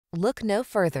Look no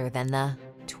further than the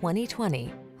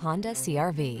 2020 Honda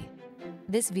CR-V.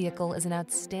 This vehicle is an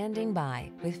outstanding buy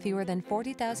with fewer than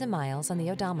 40,000 miles on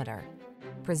the odometer.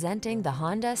 Presenting the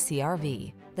Honda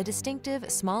CR-V, the distinctive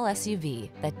small SUV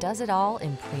that does it all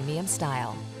in premium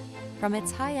style. From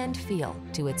its high-end feel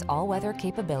to its all-weather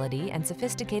capability and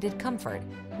sophisticated comfort,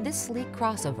 this sleek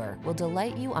crossover will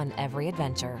delight you on every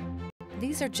adventure.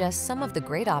 These are just some of the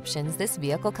great options this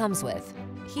vehicle comes with: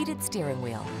 heated steering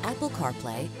wheel, Apple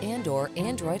CarPlay and/or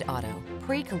Android Auto,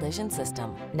 pre-collision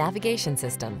system, navigation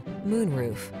system,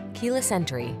 moonroof, keyless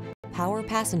entry, power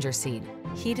passenger seat,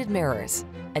 heated mirrors,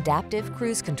 adaptive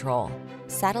cruise control,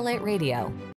 satellite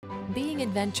radio. Being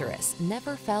adventurous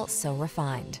never felt so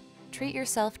refined. Treat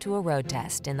yourself to a road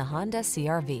test in the Honda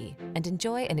CR-V and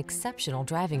enjoy an exceptional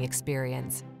driving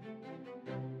experience.